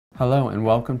Hello and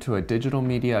welcome to a Digital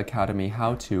Media Academy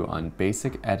how-to on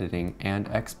basic editing and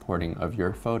exporting of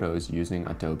your photos using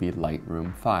Adobe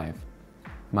Lightroom 5.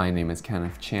 My name is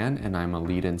Kenneth Chan and I'm a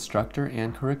lead instructor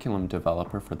and curriculum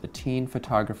developer for the teen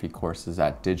photography courses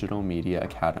at Digital Media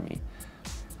Academy.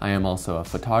 I am also a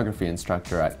photography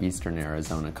instructor at Eastern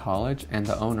Arizona College and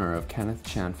the owner of Kenneth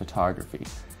Chan Photography.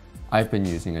 I've been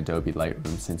using Adobe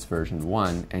Lightroom since version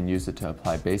 1 and use it to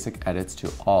apply basic edits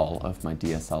to all of my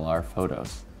DSLR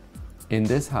photos. In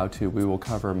this how-to, we will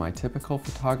cover my typical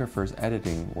photographer's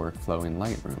editing workflow in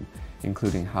Lightroom,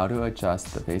 including how to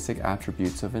adjust the basic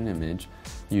attributes of an image,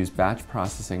 use batch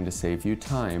processing to save you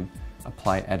time,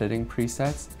 apply editing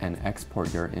presets, and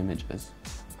export your images.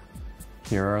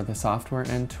 Here are the software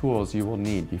and tools you will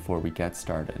need before we get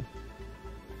started.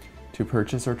 To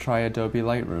purchase or try Adobe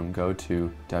Lightroom, go to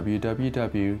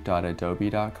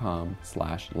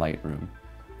www.adobe.com/Lightroom.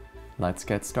 Let's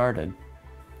get started.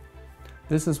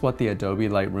 This is what the Adobe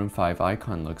Lightroom 5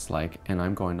 icon looks like, and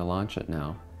I'm going to launch it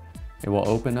now. It will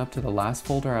open up to the last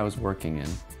folder I was working in.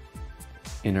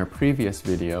 In our previous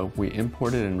video, we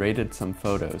imported and rated some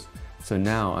photos, so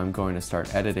now I'm going to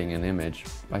start editing an image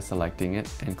by selecting it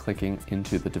and clicking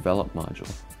into the Develop module.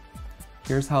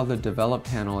 Here's how the Develop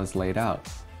panel is laid out.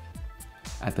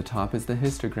 At the top is the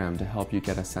histogram to help you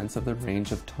get a sense of the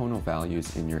range of tonal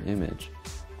values in your image.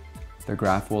 The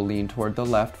graph will lean toward the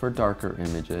left for darker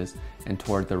images and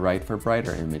toward the right for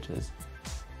brighter images.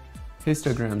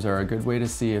 Histograms are a good way to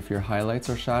see if your highlights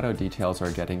or shadow details are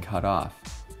getting cut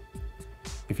off.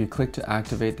 If you click to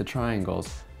activate the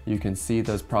triangles, you can see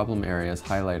those problem areas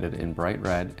highlighted in bright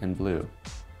red and blue.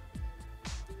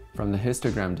 From the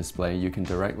histogram display, you can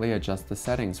directly adjust the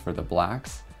settings for the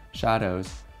blacks,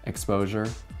 shadows, exposure,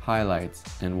 highlights,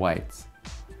 and whites.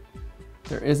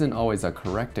 There isn't always a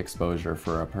correct exposure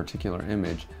for a particular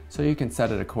image, so you can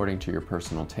set it according to your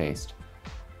personal taste.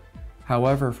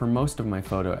 However, for most of my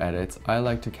photo edits, I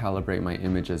like to calibrate my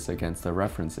images against the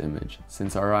reference image,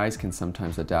 since our eyes can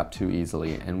sometimes adapt too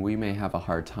easily and we may have a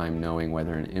hard time knowing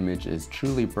whether an image is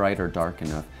truly bright or dark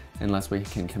enough unless we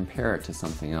can compare it to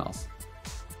something else.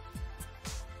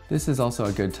 This is also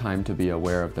a good time to be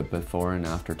aware of the before and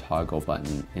after toggle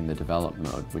button in the develop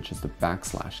mode, which is the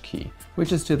 / key,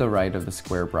 which is to the right of the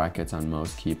square brackets on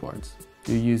most keyboards.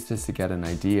 You use this to get an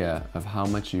idea of how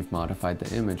much you've modified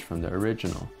the image from the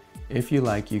original. If you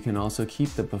like, you can also keep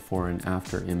the before and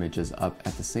after images up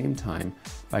at the same time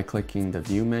by clicking the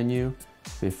View menu,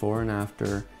 Before and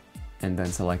After, and then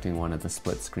selecting one of the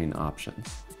split screen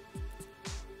options.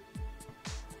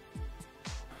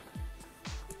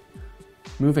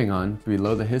 Moving on,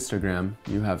 below the histogram,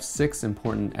 you have 6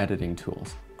 important editing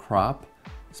tools: crop,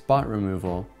 spot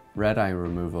removal, red eye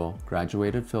removal,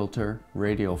 graduated filter,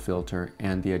 radial filter,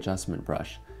 and the adjustment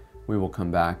brush. We will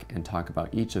come back and talk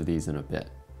about each of these in a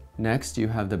bit. Next, you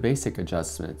have the basic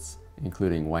adjustments,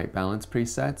 including white balance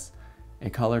presets, a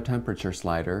color temperature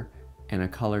slider, and a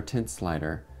color tint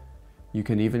slider. You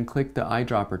can even click the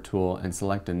eyedropper tool and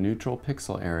select a neutral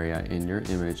pixel area in your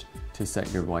image to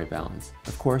set your white balance.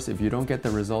 Of course, if you don't get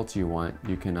the results you want,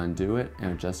 you can undo it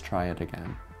and just try it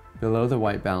again. Below the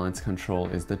white balance control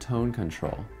is the tone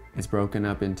control. It's broken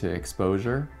up into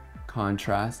exposure,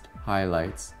 contrast,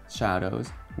 highlights,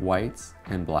 shadows, whites,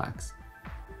 and blacks.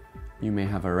 You may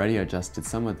have already adjusted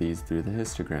some of these through the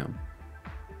histogram.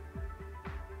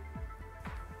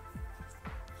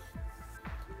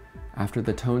 After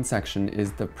the tone section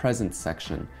is the presence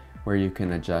section, where you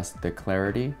can adjust the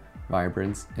clarity,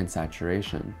 vibrance, and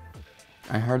saturation.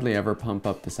 I hardly ever pump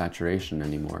up the saturation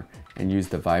anymore and use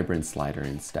the vibrance slider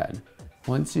instead.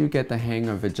 Once you get the hang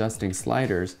of adjusting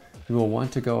sliders, you will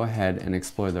want to go ahead and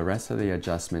explore the rest of the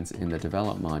adjustments in the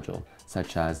Develop module,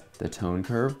 such as the tone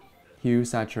curve, hue,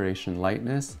 saturation,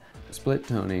 lightness, split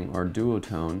toning or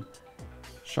duotone,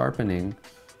 sharpening,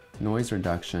 noise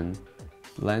reduction,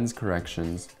 lens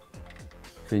corrections,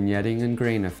 vignetting and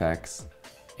grain effects,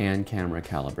 and camera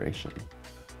calibration.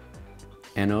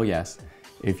 And oh yes,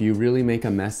 if you really make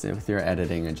a mess with your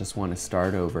editing and just want to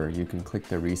start over, you can click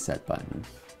the reset button.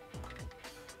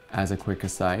 As a quick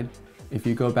aside, if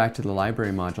you go back to the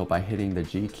library module by hitting the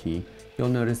G key, you'll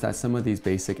notice that some of these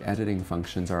basic editing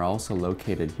functions are also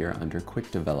located here under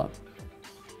Quick Develop.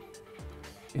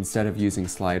 Instead of using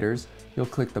sliders, you'll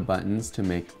click the buttons to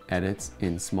make edits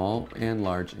in small and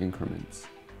large increments.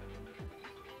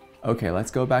 Okay, let's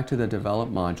go back to the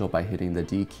Develop module by hitting the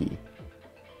D key.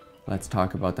 Let's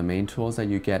talk about the main tools that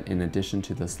you get in addition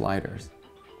to the sliders.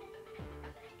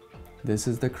 This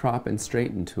is the Crop and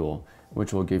Straighten tool,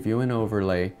 which will give you an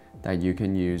overlay that you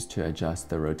can use to adjust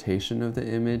the rotation of the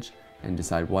image and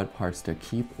decide what parts to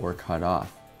keep or cut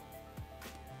off.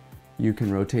 You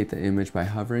can rotate the image by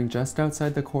hovering just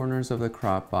outside the corners of the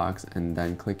crop box and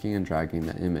then clicking and dragging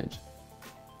the image.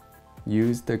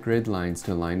 Use the grid lines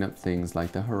to line up things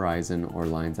like the horizon or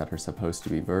lines that are supposed to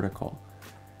be vertical.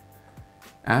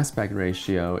 Aspect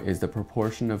ratio is the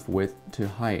proportion of width to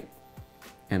height,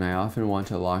 and I often want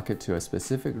to lock it to a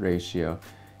specific ratio,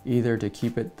 either to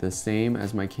keep it the same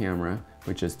as my camera,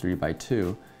 which is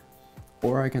 3:2,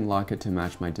 or I can lock it to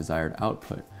match my desired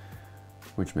output,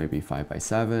 which may be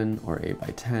 5:7 or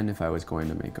 8:10 if I was going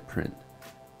to make a print.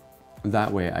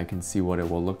 That way I can see what it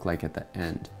will look like at the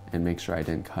end and make sure I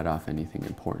didn't cut off anything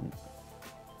important.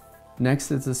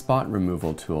 Next is the spot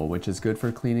removal tool, which is good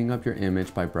for cleaning up your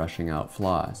image by brushing out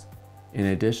flaws. In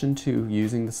addition to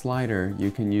using the slider, you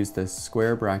can use the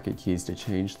square bracket keys to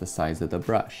change the size of the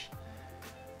brush.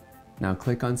 Now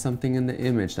click on something in the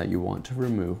image that you want to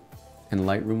remove, and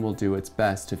Lightroom will do its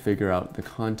best to figure out the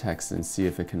context and see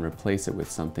if it can replace it with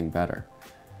something better.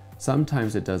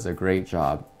 Sometimes it does a great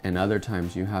job, and other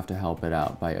times you have to help it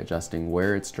out by adjusting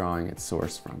where it's drawing its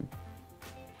source from.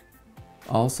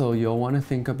 Also, you'll want to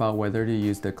think about whether to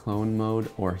use the clone mode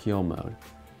or heal mode.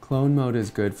 Clone mode is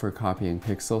good for copying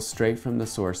pixels straight from the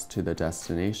source to the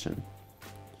destination.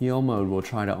 Heal mode will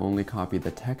try to only copy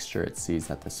the texture it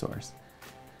sees at the source.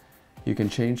 You can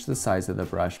change the size of the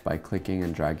brush by clicking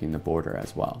and dragging the border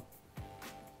as well.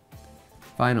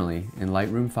 Finally, in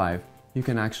Lightroom 5, you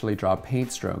can actually draw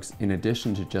paint strokes in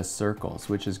addition to just circles,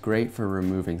 which is great for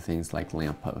removing things like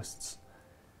lampposts.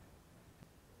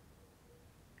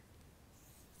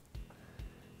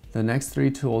 The next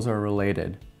three tools are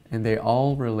related, and they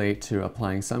all relate to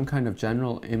applying some kind of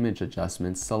general image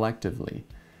adjustments selectively.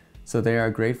 So they are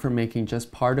great for making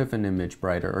just part of an image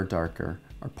brighter or darker,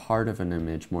 or part of an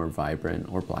image more vibrant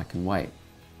or black and white.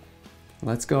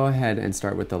 Let's go ahead and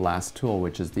start with the last tool,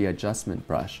 which is the adjustment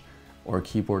brush, or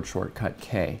keyboard shortcut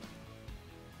K.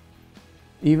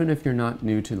 Even if you're not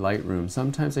new to Lightroom,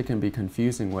 sometimes it can be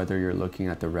confusing whether you're looking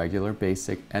at the regular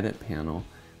basic edit panel,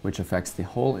 which affects the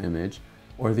whole image,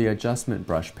 or the adjustment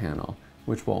brush panel,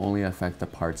 which will only affect the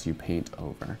parts you paint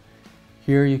over.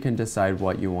 Here you can decide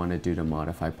what you want to do to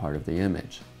modify part of the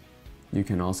image. You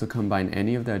can also combine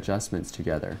any of the adjustments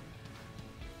together.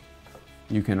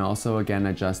 You can also again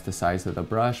adjust the size of the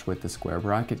brush with the square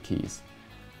bracket keys.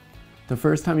 The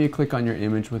first time you click on your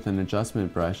image with an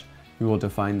adjustment brush, you will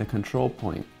define the control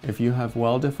point. If you have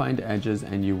well-defined edges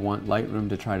and you want Lightroom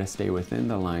to try to stay within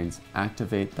the lines,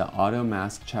 activate the Auto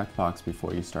Mask checkbox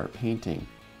before you start painting.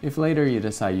 If later you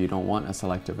decide you don't want a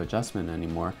selective adjustment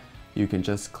anymore, you can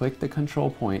just click the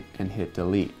control point and hit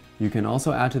delete. You can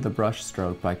also add to the brush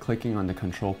stroke by clicking on the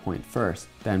control point first,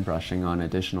 then brushing on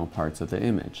additional parts of the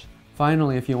image.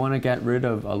 Finally, if you want to get rid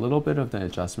of a little bit of the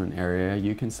adjustment area,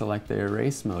 you can select the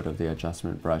erase mode of the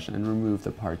adjustment brush and remove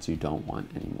the parts you don't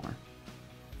want anymore.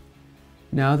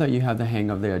 Now that you have the hang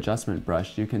of the adjustment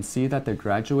brush, you can see that the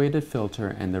graduated filter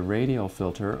and the radial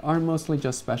filter are mostly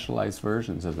just specialized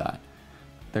versions of that.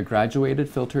 The graduated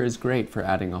filter is great for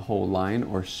adding a whole line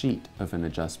or sheet of an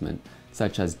adjustment,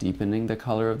 such as deepening the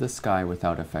color of the sky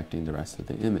without affecting the rest of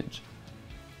the image.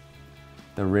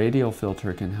 The radial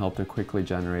filter can help to quickly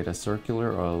generate a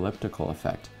circular or elliptical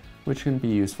effect, which can be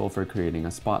useful for creating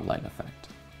a spotlight effect.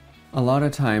 A lot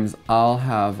of times I'll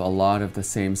have a lot of the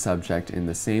same subject in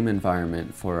the same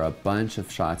environment for a bunch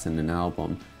of shots in an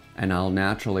album, and I'll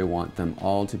naturally want them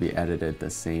all to be edited the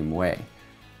same way.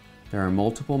 There are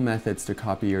multiple methods to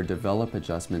copy or develop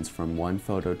adjustments from one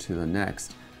photo to the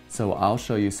next, so I'll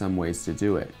show you some ways to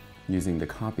do it, using the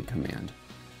copy command.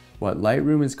 What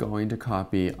Lightroom is going to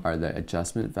copy are the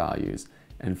adjustment values,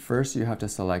 and first you have to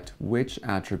select which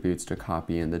attributes to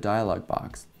copy in the dialog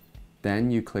box. Then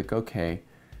you click OK,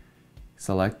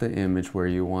 select the image where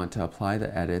you want to apply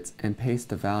the edits, and paste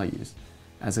the values.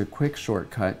 As a quick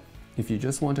shortcut, if you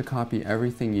just want to copy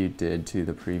everything you did to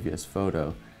the previous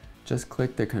photo, just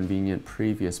click the convenient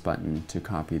Previous button to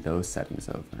copy those settings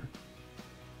over.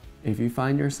 If you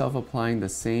find yourself applying the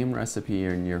same recipe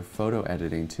in your photo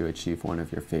editing to achieve one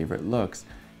of your favorite looks,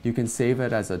 you can save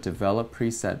it as a Develop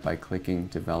preset by clicking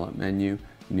Develop menu,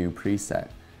 New Preset.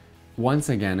 Once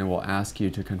again, it will ask you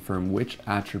to confirm which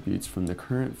attributes from the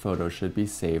current photo should be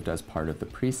saved as part of the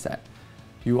preset.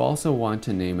 You also want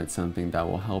to name it something that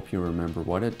will help you remember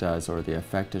what it does or the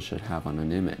effect it should have on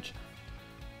an image.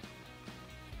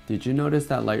 Did you notice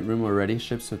that Lightroom already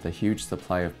ships with a huge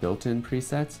supply of built-in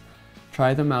presets?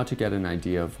 Try them out to get an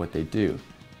idea of what they do.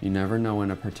 You never know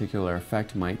when a particular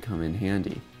effect might come in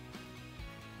handy.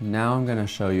 Now I'm going to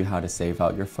show you how to save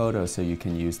out your photos so you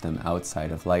can use them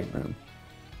outside of Lightroom.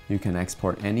 You can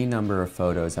export any number of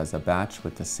photos as a batch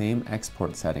with the same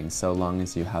export settings so long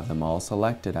as you have them all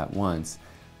selected at once,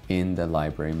 in the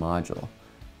library module.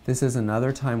 This is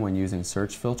another time when using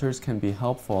search filters can be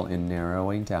helpful in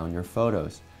narrowing down your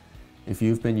photos. If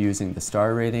you've been using the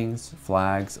star ratings,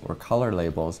 flags, or color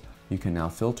labels, you can now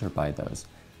filter by those.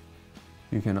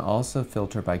 You can also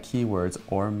filter by keywords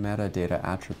or metadata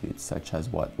attributes such as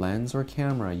what lens or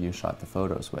camera you shot the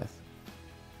photos with.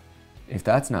 If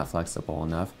that's not flexible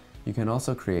enough, you can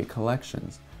also create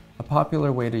collections. A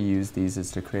popular way to use these is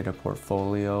to create a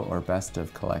portfolio or best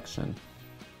of collection.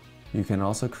 You can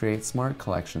also create smart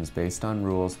collections based on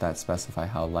rules that specify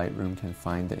how Lightroom can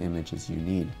find the images you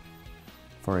need.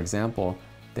 For example,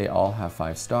 they all have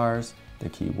 5 stars, the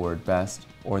keyword best,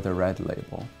 or the red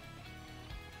label.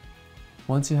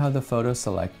 Once you have the photo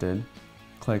selected,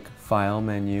 click File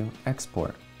menu,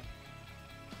 Export.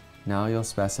 Now you'll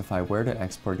specify where to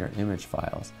export your image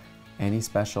files, any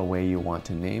special way you want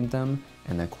to name them,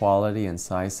 and the quality and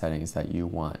size settings that you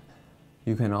want.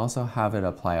 You can also have it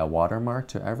apply a watermark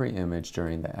to every image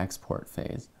during the export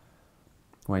phase.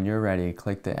 When you're ready,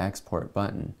 click the Export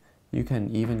button. You can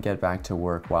even get back to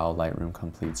work while Lightroom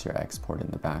completes your export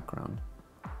in the background.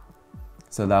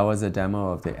 So that was a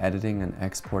demo of the editing and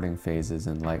exporting phases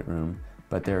in Lightroom,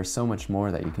 but there is so much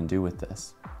more that you can do with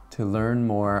this. To learn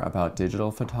more about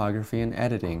digital photography and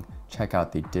editing, check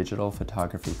out the Digital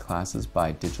Photography classes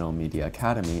by Digital Media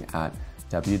Academy at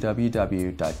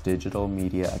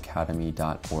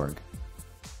www.digitalmediaacademy.org.